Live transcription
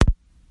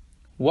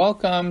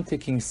Welcome to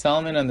King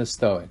Solomon and the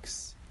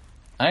Stoics.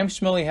 I'm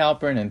Shmuley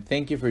Halpern and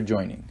thank you for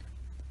joining.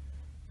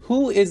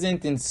 Who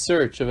isn't in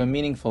search of a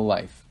meaningful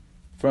life?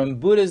 From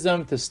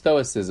Buddhism to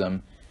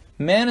Stoicism,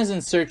 man is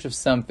in search of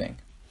something.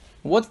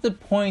 What's the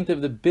point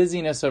of the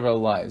busyness of our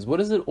lives? What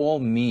does it all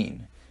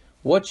mean?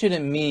 What should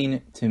it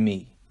mean to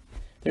me?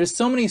 There's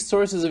so many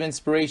sources of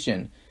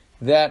inspiration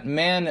that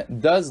man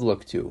does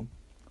look to,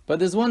 but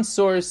there's one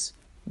source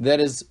that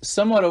is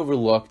somewhat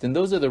overlooked, and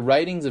those are the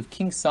writings of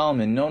King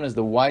Solomon, known as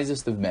the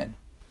wisest of men.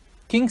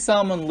 King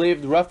Solomon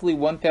lived roughly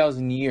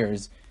 1,000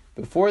 years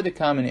before the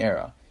Common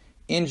Era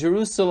in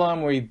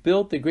Jerusalem, where he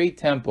built the great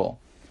temple,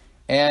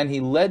 and he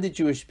led the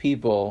Jewish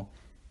people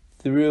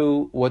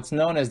through what's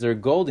known as their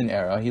golden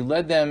era. He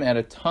led them at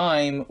a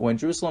time when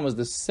Jerusalem was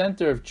the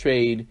center of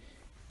trade,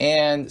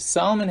 and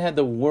Solomon had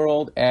the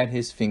world at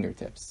his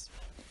fingertips.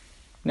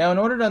 Now, in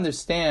order to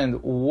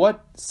understand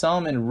what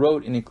Solomon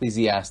wrote in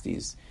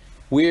Ecclesiastes,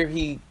 where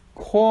he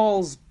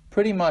calls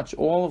pretty much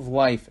all of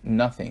life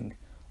nothing,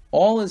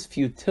 all is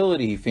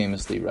futility, he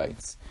famously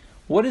writes.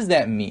 What does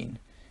that mean?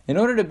 In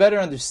order to better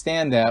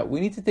understand that,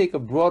 we need to take a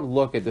broad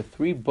look at the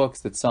three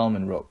books that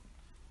Solomon wrote.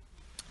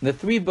 The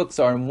three books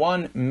are,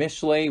 one,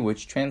 Mishlei,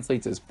 which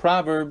translates as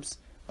Proverbs,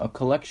 a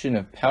collection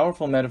of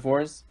powerful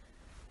metaphors;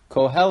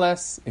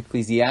 Koheles,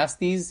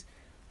 Ecclesiastes,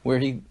 where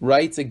he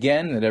writes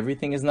again that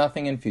everything is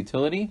nothing and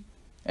futility;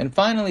 and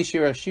finally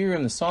Shir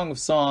HaShirim, the Song of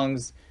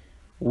Songs,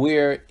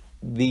 where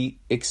the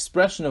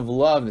expression of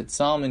love that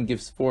Solomon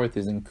gives forth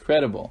is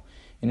incredible,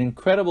 an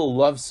incredible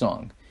love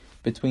song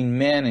between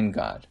man and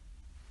God.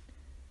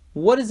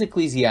 What is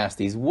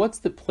Ecclesiastes? What's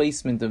the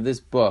placement of this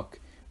book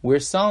where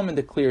Solomon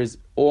declares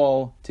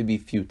all to be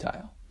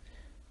futile?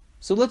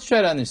 So let's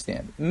try to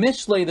understand.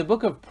 Mishlei, the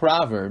book of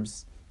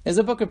Proverbs, is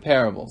a book of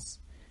parables.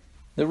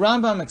 The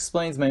Rambam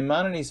explains,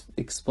 Maimonides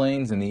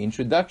explains in the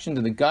introduction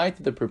to the Guide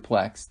to the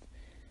Perplexed,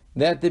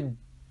 that the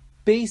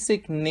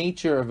basic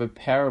nature of a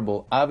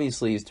parable,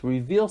 obviously, is to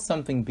reveal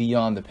something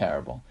beyond the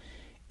parable.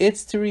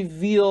 It's to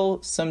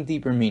reveal some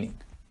deeper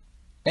meaning.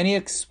 And he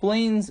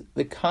explains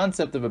the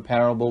concept of a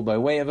parable by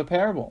way of a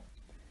parable.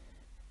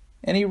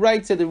 And he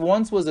writes that there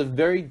once was a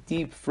very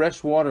deep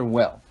freshwater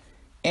well,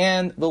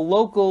 and the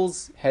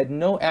locals had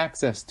no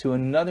access to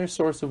another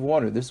source of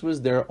water. This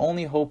was their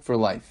only hope for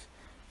life.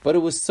 But it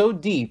was so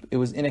deep, it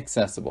was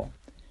inaccessible.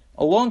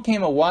 Along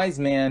came a wise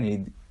man.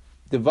 He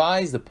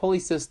devised a pulley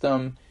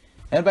system,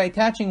 and by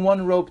attaching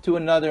one rope to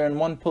another and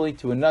one pulley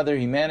to another,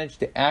 he managed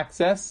to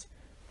access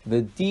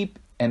the deep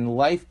and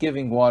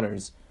life-giving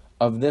waters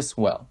of this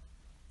well.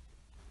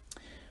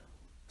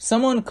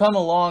 Someone come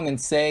along and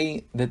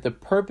say that the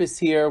purpose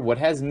here, what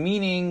has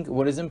meaning,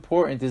 what is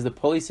important, is the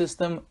pulley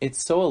system.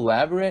 It's so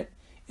elaborate,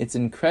 it's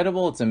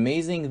incredible, it's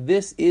amazing.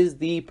 This is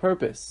the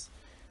purpose.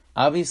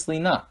 Obviously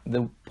not.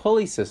 The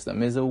pulley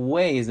system is a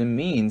way, is a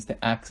means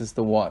to access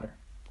the water.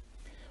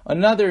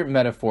 Another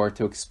metaphor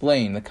to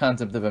explain the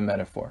concept of a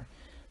metaphor.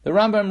 The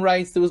Rambam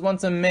writes, there was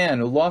once a man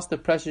who lost a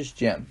precious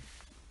gem.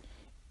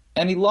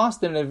 And he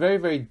lost it in a very,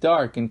 very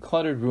dark and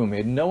cluttered room. He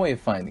had no way of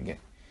finding it.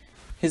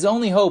 His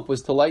only hope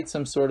was to light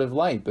some sort of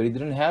light, but he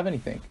didn't have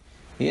anything.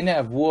 He didn't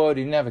have wood,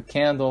 he didn't have a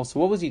candle, so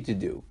what was he to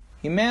do?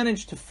 He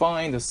managed to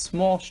find a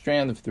small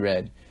strand of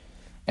thread,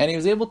 and he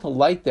was able to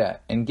light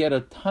that and get a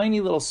tiny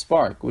little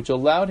spark, which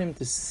allowed him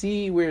to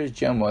see where his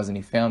gem was, and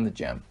he found the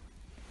gem.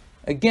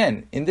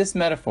 Again, in this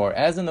metaphor,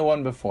 as in the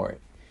one before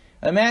it,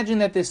 imagine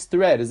that this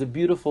thread is a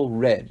beautiful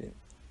red.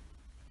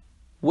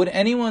 Would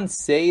anyone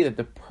say that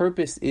the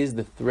purpose is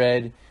the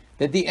thread?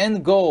 That the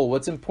end goal,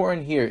 what's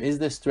important here, is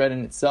this thread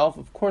in itself?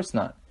 Of course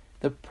not.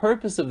 The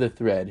purpose of the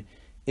thread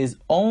is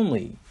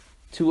only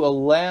to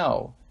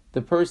allow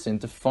the person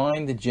to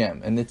find the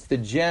gem, and it's the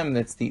gem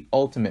that's the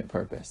ultimate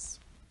purpose.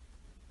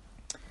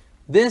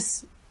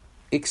 This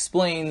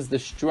explains the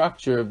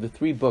structure of the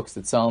three books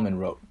that Solomon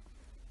wrote.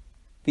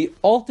 The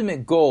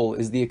ultimate goal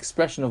is the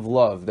expression of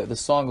love that the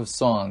Song of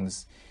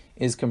Songs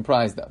is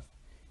comprised of.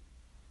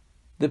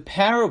 The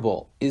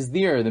parable is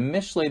there, the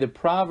Mishlei, the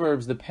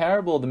Proverbs, the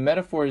parable, the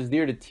metaphor is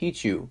there to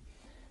teach you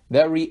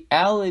that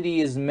reality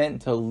is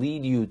meant to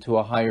lead you to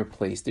a higher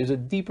place. There's a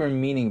deeper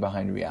meaning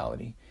behind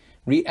reality.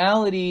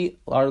 Reality,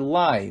 our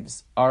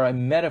lives, are a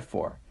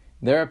metaphor.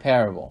 They're a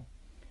parable.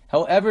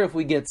 However, if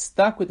we get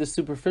stuck with the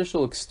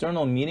superficial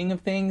external meaning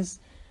of things,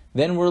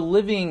 then we're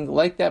living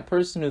like that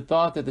person who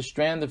thought that the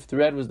strand of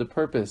thread was the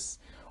purpose,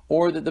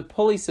 or that the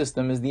pulley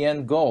system is the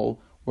end goal.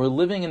 We're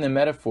living in the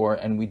metaphor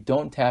and we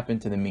don't tap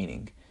into the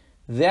meaning.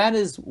 That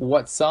is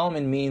what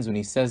Solomon means when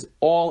he says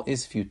all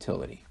is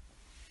futility.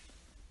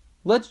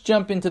 Let's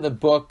jump into the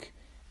book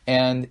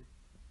and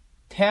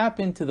tap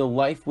into the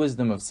life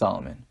wisdom of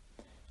Solomon.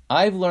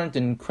 I've learned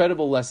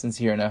incredible lessons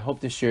here and I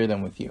hope to share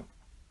them with you.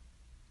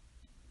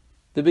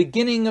 The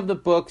beginning of the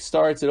book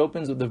starts, it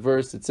opens with the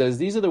verse that says,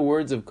 these are the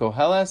words of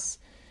Koheles,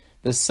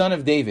 the son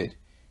of David,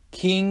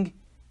 king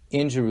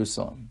in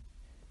Jerusalem.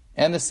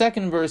 And the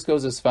second verse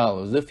goes as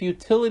follows. The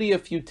futility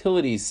of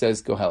futilities,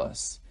 says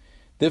Koheles.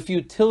 The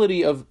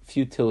futility of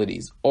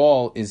futilities.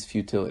 All is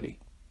futility.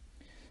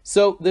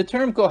 So the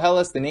term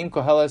Koheles, the name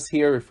Koheles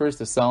here refers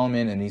to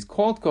Solomon, and he's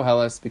called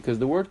Koheles because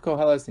the word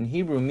Koheles in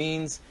Hebrew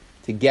means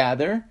to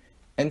gather,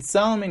 and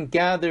Solomon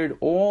gathered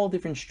all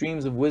different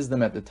streams of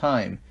wisdom at the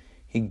time.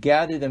 He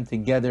gathered them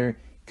together,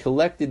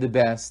 collected the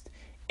best,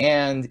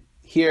 and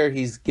here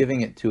he's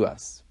giving it to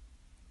us.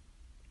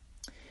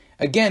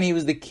 Again, he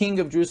was the king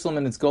of Jerusalem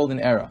in its golden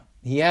era.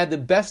 He had the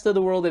best of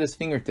the world at his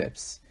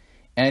fingertips,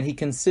 and he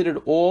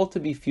considered all to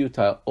be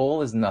futile.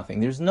 All is nothing.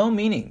 There's no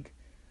meaning.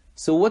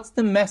 So what's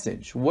the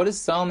message? What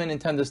does Solomon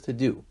intend us to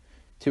do?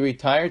 To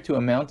retire to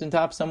a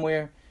mountaintop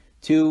somewhere?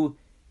 To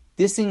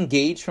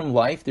disengage from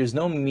life? There's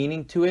no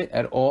meaning to it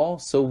at all.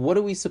 So what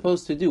are we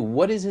supposed to do?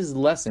 What is his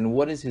lesson?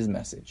 What is his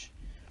message?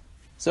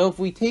 So if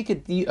we take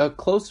a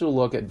closer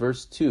look at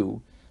verse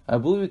 2, I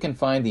believe we can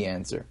find the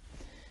answer.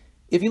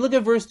 If you look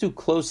at verse 2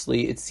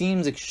 closely, it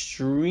seems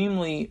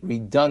extremely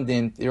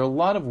redundant. There are a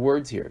lot of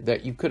words here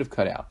that you could have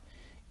cut out.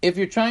 If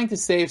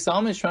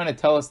Solomon is trying to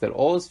tell us that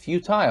all is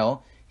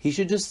futile, he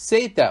should just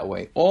say it that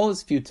way. All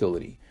is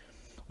futility.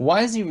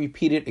 Why does he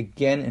repeat it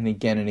again and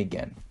again and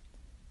again?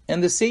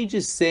 And the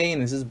sages say,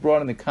 and this is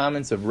brought in the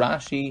comments of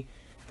Rashi,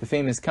 the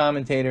famous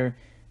commentator,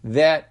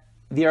 that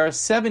there are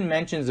 7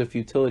 mentions of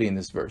futility in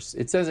this verse.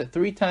 It says it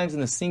 3 times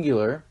in the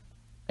singular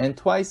and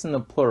twice in the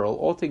plural,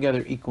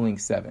 altogether equaling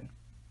 7.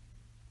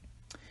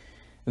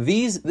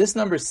 This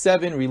number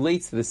 7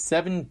 relates to the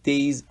 7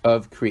 days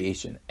of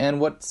creation.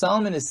 And what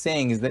Solomon is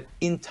saying is that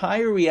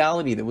entire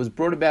reality that was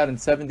brought about in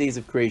 7 days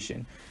of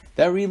creation,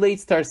 that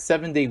relates to our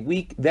 7-day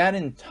week, that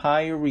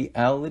entire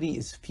reality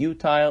is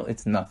futile,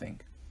 it's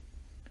nothing.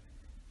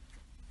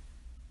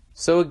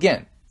 So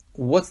again,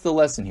 what's the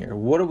lesson here?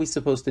 What are we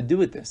supposed to do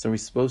with this? Are we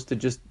supposed to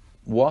just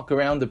walk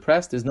around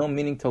depressed? There's no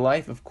meaning to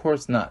life? Of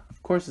course not.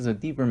 Of course there's a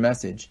deeper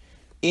message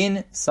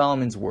in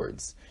Solomon's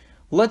words.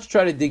 Let's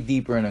try to dig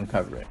deeper and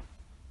uncover it.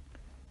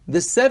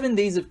 The 7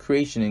 days of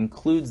creation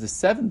includes the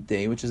 7th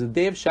day, which is the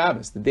day of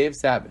Shabbos, the day of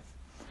Sabbath.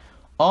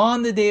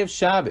 On the day of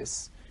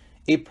Shabbos,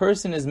 a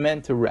person is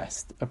meant to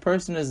rest. A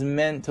person is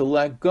meant to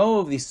let go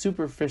of the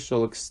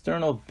superficial,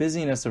 external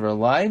busyness of our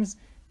lives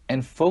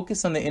and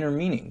focus on the inner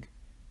meaning.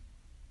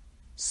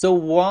 So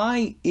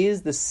why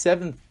is the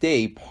 7th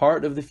day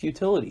part of the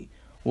futility?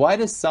 Why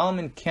does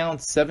Solomon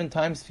count 7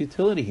 times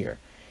futility here?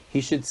 He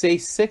should say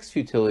 6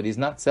 futilities,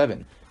 not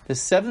 7. The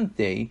 7th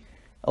day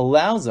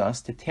allows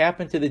us to tap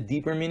into the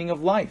deeper meaning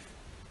of life.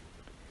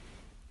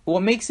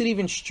 What makes it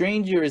even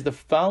stranger is the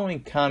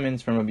following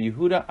comments from Rabbi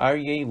Yehuda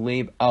Aryeh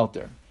Leib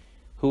Alter,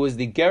 who was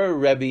the Gerer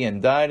Rebbe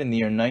and died in the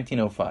year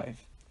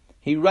 1905.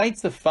 He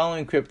writes the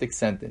following cryptic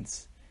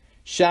sentence: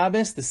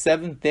 Shabbos, the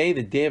 7th day,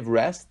 the day of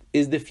rest,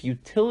 is the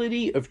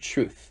futility of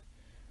truth.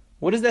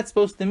 What is that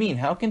supposed to mean?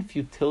 How can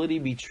futility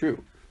be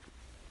true?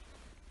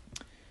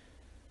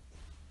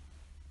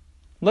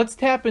 Let's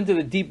tap into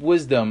the deep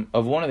wisdom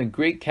of one of the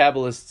great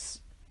Kabbalists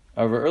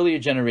of our earlier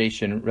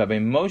generation, Rabbi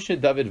Moshe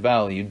David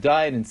Valley, who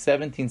died in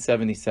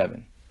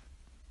 1777.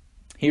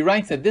 He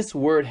writes that this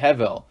word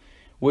hevel,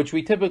 which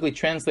we typically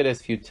translate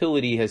as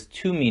futility, has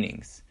 2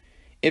 meanings.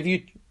 If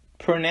you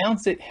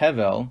pronounce it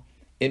hevel,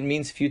 it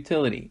means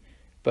futility.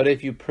 But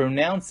if you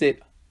pronounce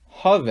it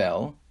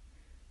havel,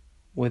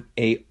 with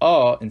a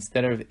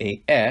instead of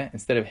a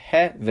instead of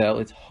hevel,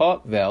 it's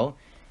havel,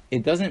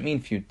 it doesn't mean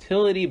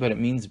futility, but it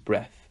means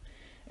breath.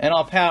 And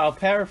I'll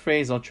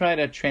paraphrase, I'll try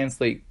to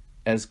translate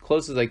as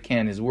close as I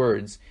can his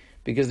words,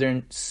 because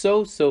they're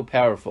so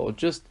powerful.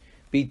 Just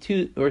be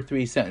 2 or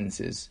 3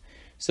 sentences.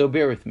 So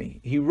bear with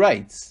me. He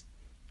writes,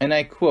 and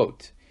I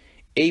quote,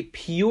 "A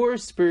pure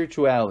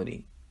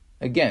spirituality,"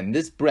 again,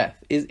 this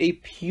breath, "is a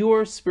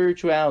pure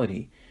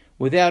spirituality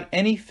without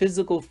any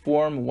physical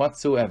form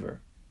whatsoever.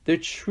 The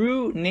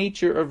true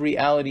nature of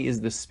reality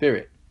is the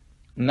spirit,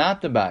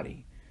 not the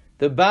body.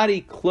 The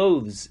body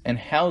clothes and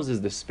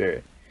houses the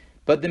spirit,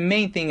 but the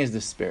main thing is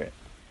the spirit."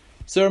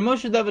 So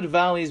Moshe David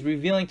Valley is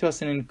revealing to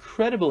us an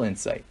incredible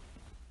insight.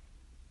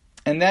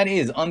 And that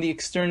is, on the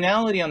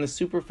externality, on the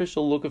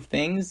superficial look of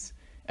things,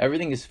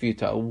 everything is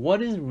futile.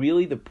 What is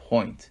really the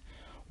point?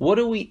 What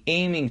are we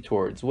aiming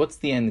towards? What's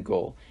the end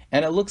goal?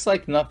 And it looks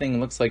like nothing, it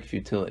looks like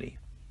futility.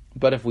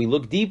 But if we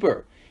look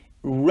deeper,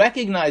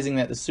 recognizing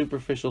that the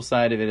superficial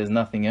side of it is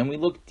nothing, and we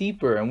look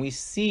deeper and we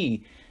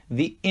see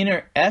the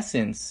inner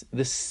essence,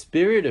 the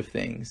spirit of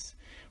things,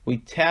 we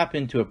tap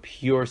into a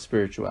pure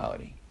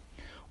spirituality.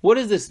 What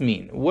does this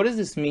mean? What does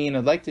this mean?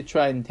 I'd like to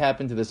try and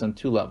tap into this on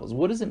 2 levels.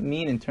 What does it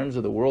mean in terms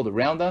of the world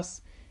around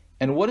us?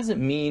 And what does it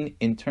mean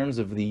in terms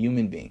of the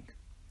human being?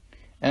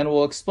 And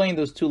we'll explain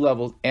those 2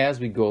 levels as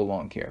we go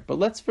along here. But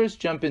let's first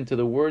jump into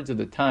the words of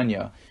the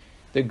Tanya,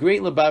 the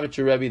great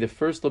Lubavitcher Rebbe, the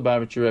first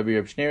Lubavitcher Rebbe,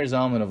 Reb Shneur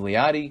Zalman of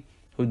Liadi,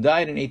 who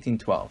died in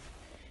 1812.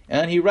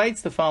 And he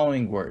writes the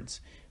following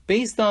words.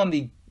 Based on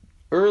the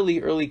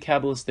early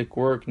Kabbalistic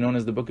work known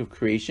as the Book of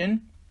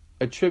Creation,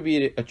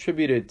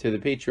 attributed to the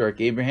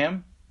patriarch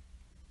Abraham,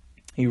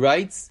 he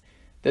writes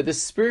that the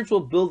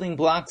spiritual building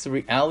blocks of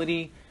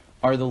reality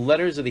are the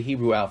letters of the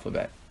Hebrew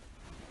alphabet.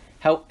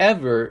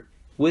 However,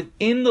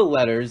 within the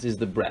letters is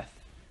the breath.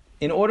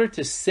 In order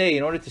to say,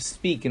 in order to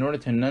speak, in order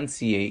to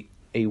enunciate,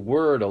 a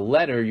word, a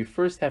letter, you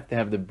first have to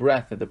have the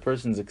breath that the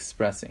person's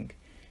expressing.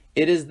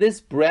 It is this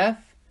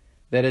breath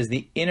that is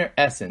the inner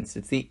essence.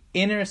 It's the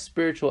inner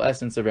spiritual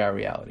essence of our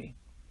reality.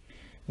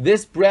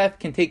 This breath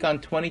can take on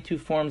 22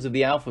 forms of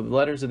the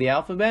letters of the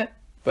alphabet,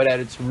 but at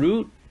its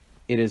root,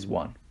 it is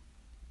one.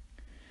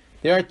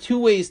 There are two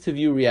ways to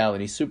view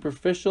reality,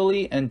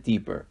 superficially and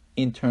deeper,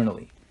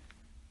 internally.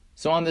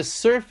 So on the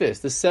surface,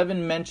 the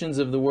 7 mentions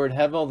of the word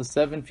Hevel, the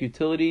 7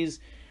 futilities,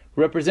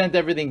 represent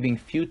everything being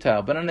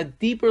futile. But on a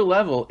deeper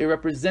level, it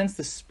represents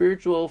the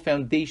spiritual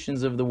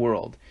foundations of the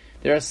world.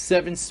 There are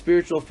 7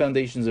 spiritual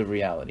foundations of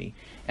reality.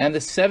 And the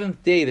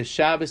 7th day, the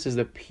Shabbos, is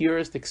the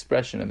purest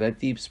expression of that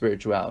deep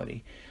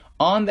spirituality.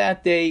 On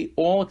that day,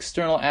 all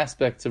external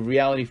aspects of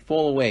reality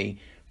fall away,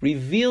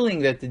 revealing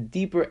that the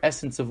deeper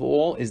essence of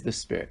all is the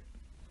spirit.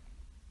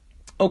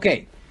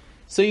 Okay,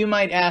 so you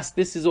might ask,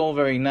 this is all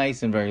very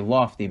nice and very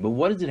lofty, but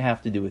what does it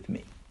have to do with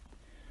me?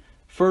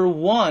 For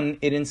one,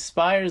 it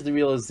inspires the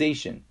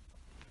realization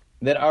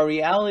that our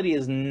reality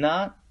is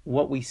not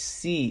what we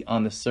see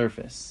on the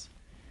surface.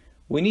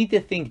 We need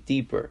to think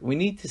deeper. We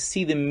need to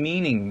see the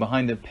meaning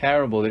behind the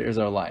parable that is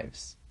our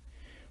lives.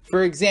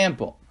 For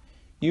example,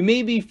 you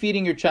may be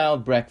feeding your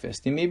child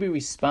breakfast. You may be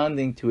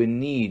responding to a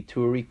need,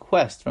 to a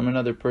request from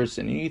another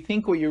person, and you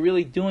think what you're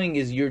really doing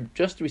is you're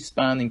just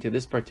responding to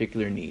this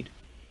particular need.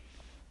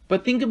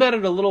 But think about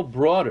it a little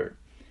broader.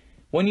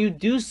 When you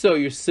do so,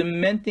 you're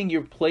cementing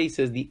your place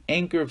as the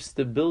anchor of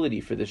stability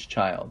for this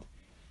child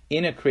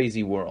in a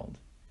crazy world.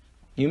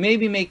 You may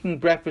be making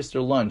breakfast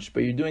or lunch,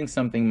 but you're doing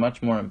something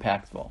much more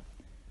impactful.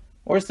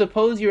 Or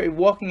suppose you're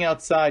walking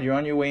outside, you're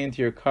on your way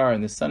into your car,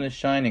 and the sun is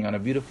shining on a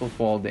beautiful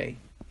fall day.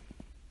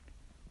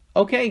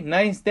 Okay,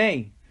 nice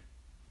day.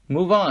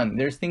 Move on,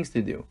 there's things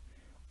to do.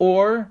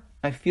 Or,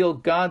 I feel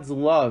God's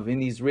love in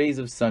these rays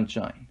of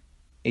sunshine.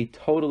 A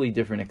totally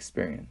different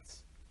experience.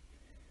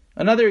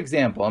 Another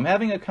example, I'm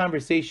having a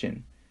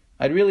conversation.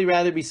 I'd really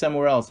rather be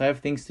somewhere else. I have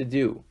things to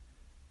do.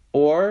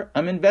 Or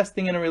I'm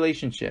investing in a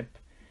relationship.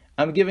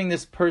 I'm giving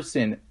this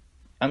person,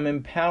 I'm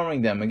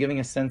empowering them. I'm giving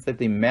a sense that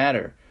they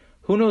matter.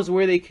 Who knows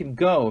where they could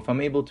go if I'm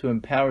able to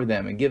empower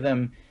them and give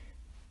them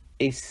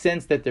a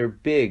sense that they're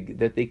big,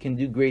 that they can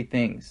do great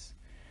things.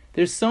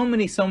 There's so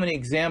many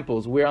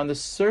examples where on the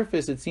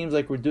surface it seems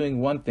like we're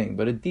doing one thing,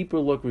 but a deeper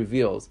look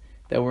reveals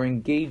that we're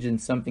engaged in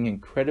something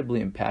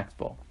incredibly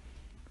impactful.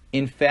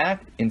 In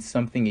fact, in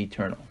something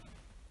eternal.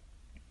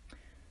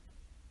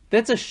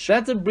 That's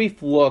a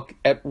brief look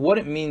at what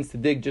it means to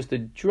dig just a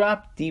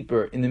drop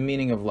deeper in the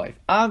meaning of life.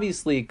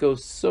 Obviously, it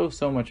goes so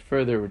much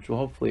further, which we'll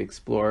hopefully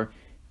explore,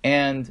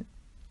 and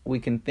we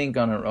can think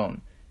on our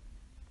own.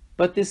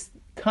 But this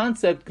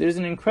concept, there's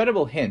an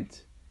incredible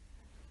hint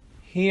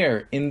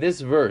here in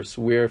this verse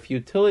where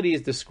futility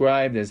is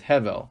described as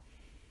Hevel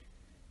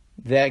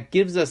that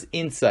gives us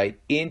insight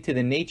into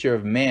the nature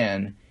of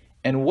man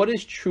and what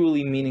is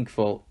truly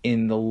meaningful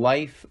in the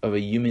life of a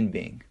human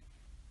being.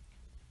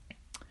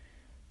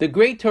 The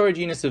great Torah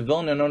genius of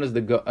Vilna, known as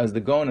the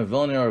Gaon of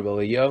Vilna, Rabbi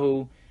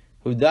Eliyahu,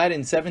 who died in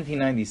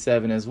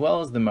 1797, as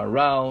well as the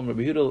Maral,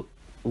 Rabbi Yehuda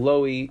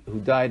Loewy, who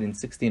died in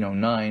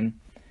 1609,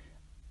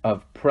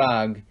 of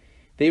Prague,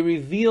 they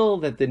reveal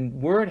that the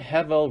word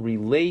Hevel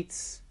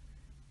relates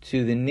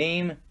to the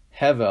name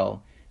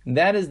Hevel.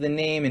 That is the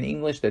name in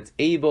English that's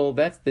Abel.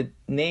 That's the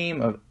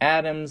name of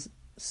Adam's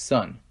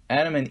son.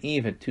 Adam and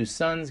Eve had 2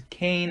 sons,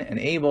 Cain and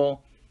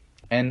Abel.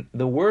 And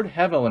the word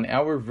Hevel in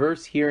our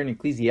verse here in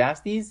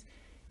Ecclesiastes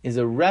is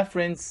a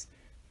reference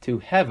to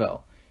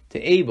Hevel,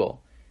 to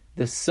Abel,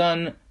 the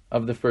son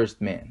of the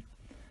first man.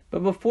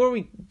 But before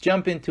we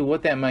jump into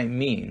what that might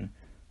mean,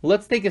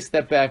 let's take a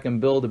step back and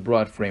build a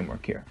broad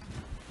framework here.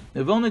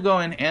 The Vilna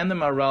Gaon and the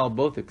Maral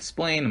both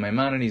explain, and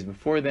Maimonides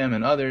before them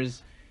and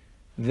others,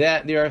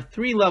 that there are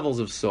 3 levels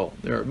of soul.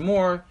 There are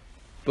more,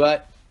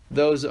 but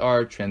those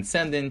are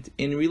transcendent.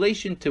 In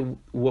relation to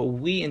what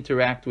we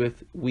interact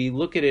with, we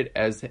look at it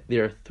as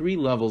there are 3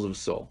 levels of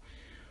soul.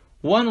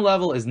 One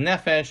level is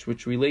nefesh,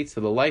 which relates to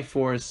the life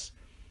force.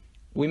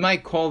 We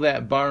might call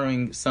that,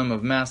 borrowing some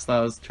of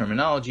Maslow's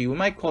terminology, we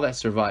might call that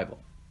survival.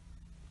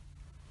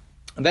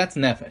 That's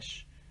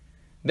nefesh.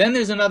 Then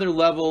there's another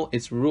level,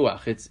 it's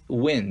ruach, it's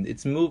wind,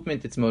 it's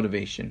movement, it's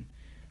motivation.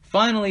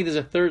 Finally, there's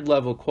a 3rd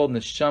level called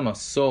neshama,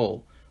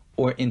 soul,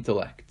 or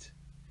intellect.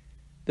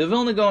 The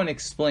Vilna Gaon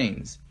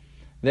explains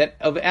that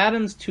of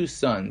Adam's 2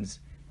 sons,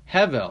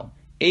 Hevel,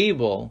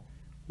 Abel,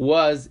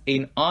 was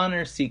an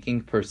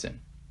honor-seeking person.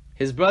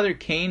 His brother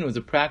Cain was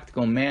a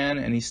practical man,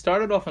 and he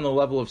started off on the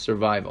level of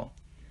survival.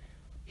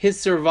 His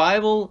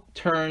survival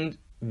turned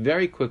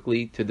very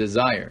quickly to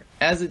desire,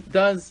 as it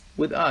does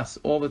with us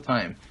all the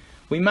time.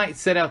 We might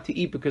set out to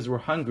eat because we're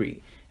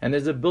hungry, and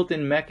there's a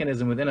built-in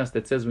mechanism within us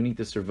that says we need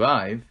to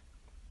survive,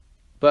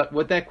 but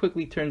what that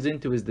quickly turns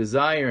into is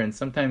desire, and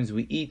sometimes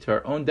we eat to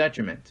our own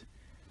detriment.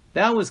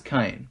 That was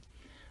Cain.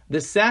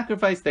 The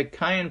sacrifice that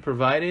Cain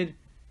provided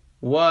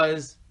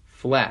was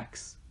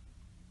flax.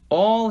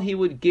 All he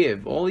would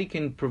give, all he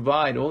can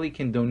provide, all he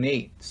can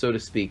donate, so to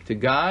speak, to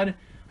God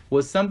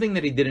was something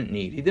that he didn't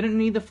need. He didn't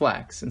need the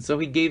flax, and so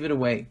he gave it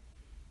away.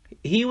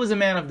 he was a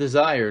man of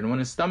desire, and when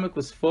his stomach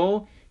was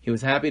full, he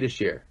was happy to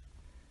share.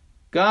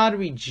 God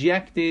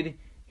rejected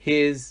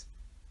his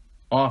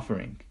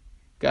offering.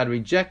 God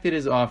rejected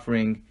his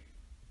offering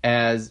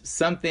as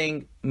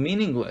something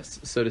meaningless,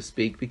 so to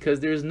speak, because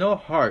there is no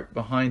heart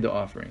behind the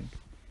offering.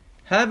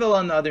 Hevel,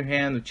 on the other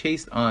hand,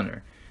 chased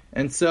honor.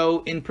 And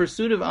so, in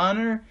pursuit of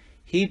honor,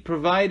 he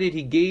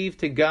gave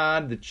to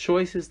God the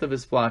choicest of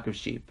his flock of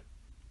sheep.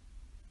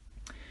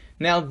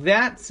 Now,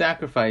 that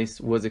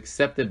sacrifice was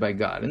accepted by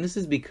God, and this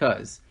is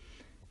because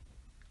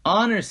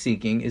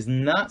honor-seeking is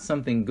not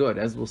something good,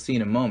 as we'll see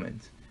in a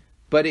moment,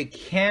 but it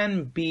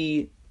can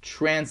be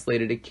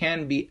translated, it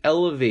can be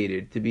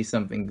elevated to be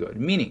something good.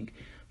 Meaning,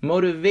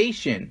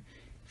 motivation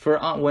for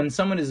when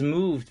someone is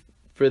moved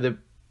for the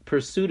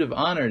pursuit of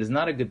honor is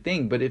not a good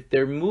thing, but if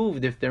their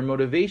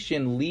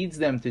motivation leads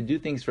them to do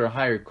things for a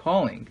higher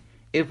calling,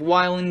 if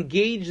while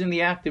engaged in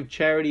the act of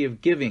charity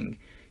of giving,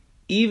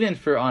 even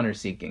for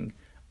honor-seeking,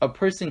 a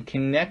person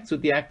connects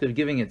with the act of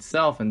giving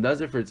itself and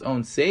does it for its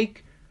own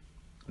sake,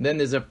 then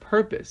there's a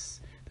purpose.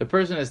 The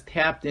person has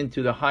tapped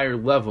into the higher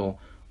level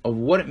of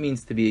what it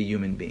means to be a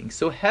human being.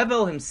 So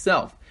Hevel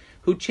himself,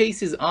 who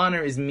chases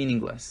honor, is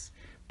meaningless.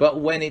 But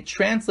when it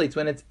translates,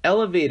 when it's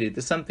elevated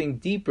to something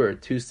deeper,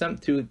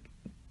 to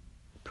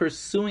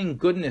pursuing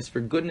goodness for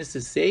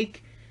goodness'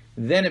 sake,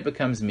 then it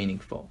becomes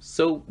meaningful.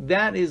 So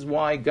that is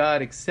why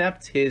God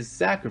accepts his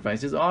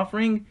sacrifice, his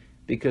offering,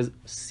 because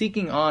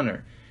seeking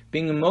honor,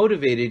 being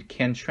motivated,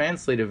 can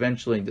translate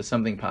eventually into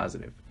something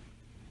positive.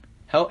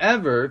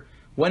 However,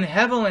 when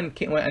Hevel and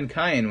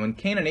Cain, when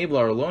Cain and Abel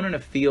are alone in a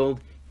field,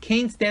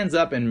 Cain stands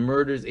up and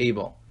murders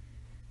Abel.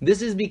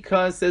 This is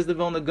because, says the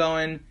Vilna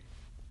Gaon,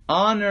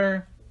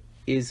 honor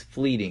is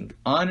fleeting.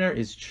 Honor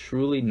is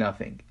truly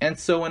nothing. And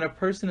so when a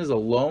person is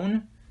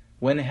alone,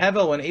 when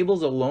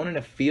Abel's alone in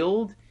a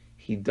field,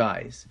 he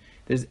dies.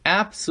 There's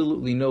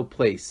absolutely no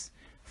place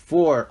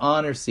for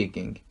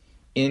honor-seeking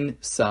in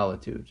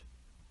solitude.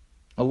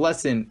 A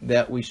lesson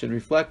that we should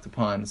reflect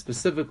upon,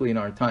 specifically in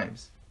our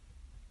times.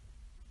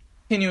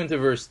 Continue into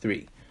verse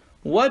 3.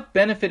 What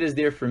benefit is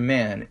there for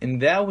man in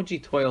that which he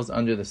toils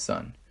under the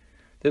sun?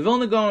 The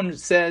Vilna Gaon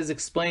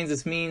explains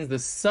this means the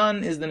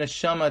sun is the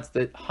neshama, it's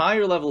the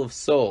higher level of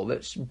soul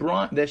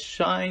that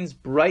shines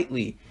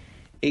brightly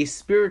a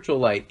spiritual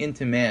light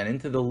into man,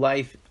 into the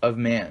life of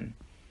man.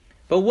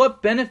 But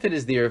what benefit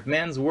is there if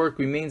man's work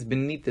remains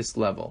beneath this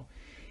level?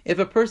 If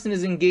a person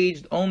is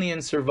engaged only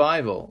in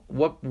survival,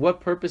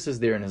 what purpose is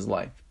there in his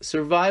life?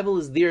 Survival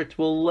is there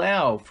to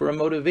allow for a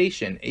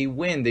motivation, a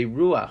wind, a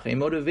ruach, a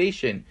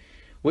motivation,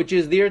 which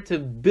is there to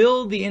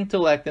build the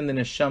intellect and the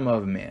neshama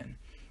of man.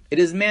 It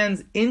is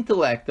man's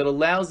intellect that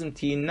allows him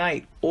to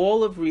unite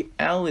all of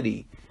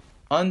reality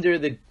under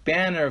the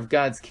banner of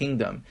God's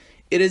kingdom.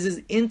 It is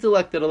his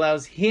intellect that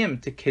allows him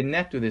to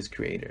connect with his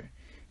Creator,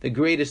 the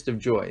greatest of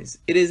joys.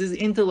 It is his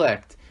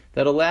intellect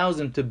that allows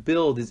him to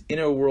build his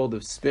inner world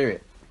of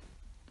spirit.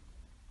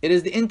 It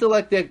is the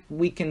intellect that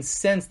we can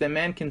sense, that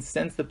man can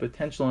sense the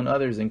potential in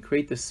others and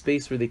create the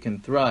space where they can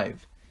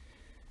thrive.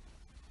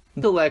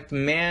 Intellect,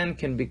 man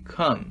can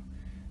become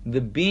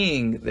the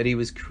being that he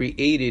was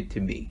created to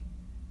be.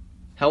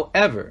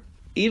 However,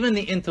 even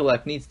the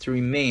intellect needs to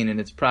remain in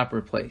its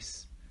proper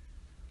place.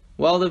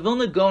 While the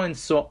Vilna Gaon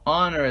saw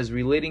honor as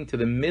relating to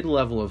the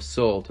mid-level of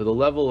soul, to the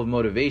level of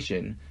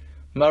motivation,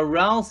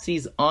 Maharal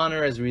sees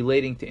honor as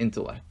relating to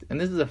intellect. And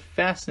this is a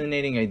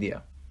fascinating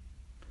idea.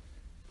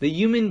 The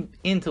human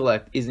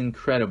intellect is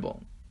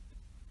incredible.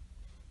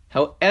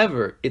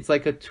 However, it's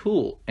like a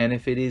tool, and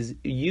if it is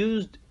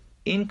used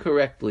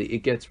incorrectly, it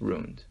gets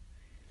ruined.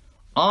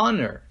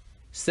 Honor,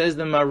 says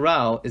the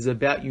Maharal, is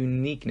about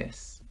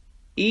uniqueness.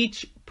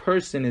 Each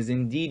person is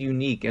indeed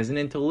unique. As an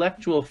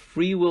intellectual,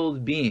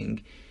 free-willed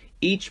being,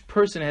 each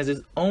person has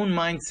his own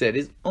mindset,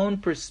 his own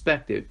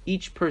perspective.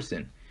 Each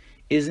person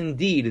is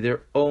indeed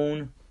their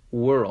own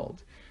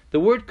world. The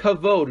word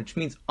kavod, which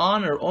means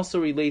honor, also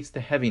relates to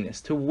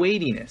heaviness, to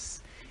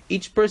weightiness.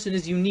 Each person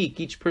is unique,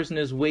 each person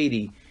is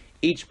weighty,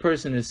 each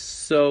person is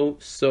so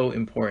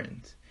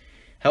important.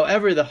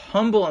 However, the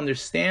humble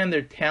understand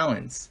their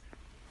talents,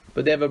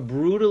 but they have a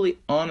brutally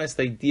honest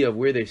idea of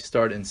where they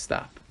start and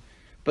stop.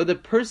 But the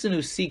person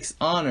who seeks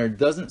honor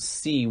doesn't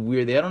see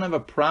where they don't have a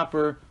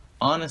proper,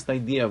 honest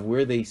idea of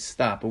where they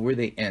stop or where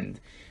they end.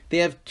 They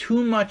have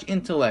too much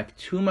intellect,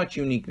 too much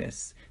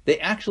uniqueness. They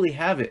actually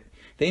have it.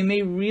 They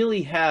may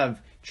really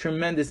have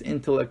tremendous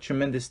intellect,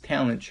 tremendous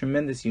talent,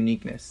 tremendous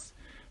uniqueness,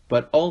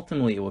 but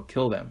ultimately it will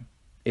kill them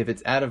if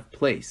it's out of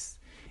place,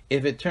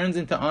 if it turns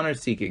into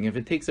honor-seeking, if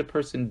it takes a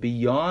person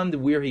beyond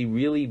where he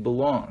really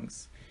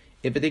belongs,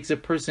 if it takes a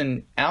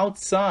person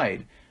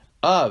outside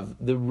of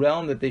the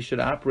realm that they should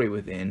operate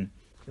within,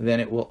 then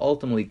it will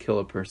ultimately kill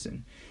a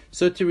person.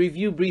 So to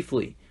review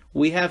briefly,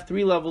 we have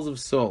 3 levels of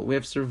soul. We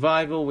have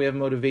survival, we have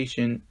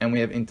motivation, and we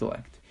have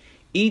intellect.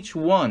 Each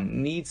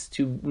one needs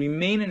to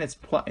remain in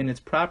its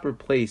proper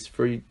place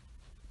for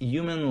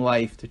human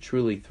life to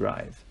truly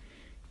thrive.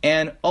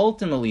 And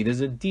ultimately,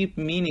 there's a deep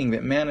meaning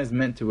that man is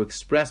meant to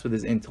express with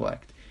his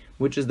intellect,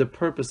 which is the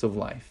purpose of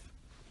life.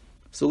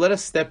 So let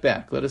us step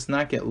back. Let us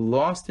not get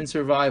lost in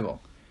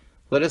survival.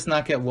 Let us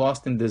not get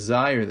lost in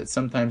desire that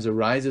sometimes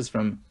arises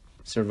from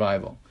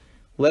survival.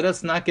 Let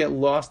us not get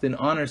lost in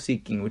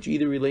honor-seeking, which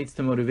either relates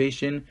to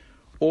motivation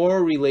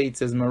or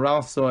relates, as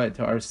Maral saw it,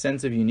 to our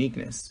sense of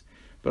uniqueness.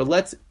 But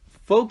let's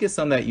focus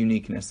on that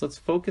uniqueness. Let's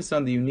focus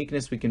on the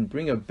uniqueness we can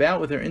bring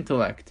about with our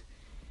intellect.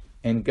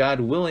 And God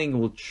willing,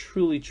 we'll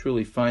truly,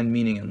 truly find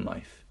meaning in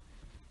life.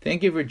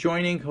 Thank you for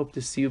joining. Hope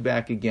to see you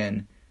back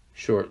again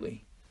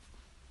shortly.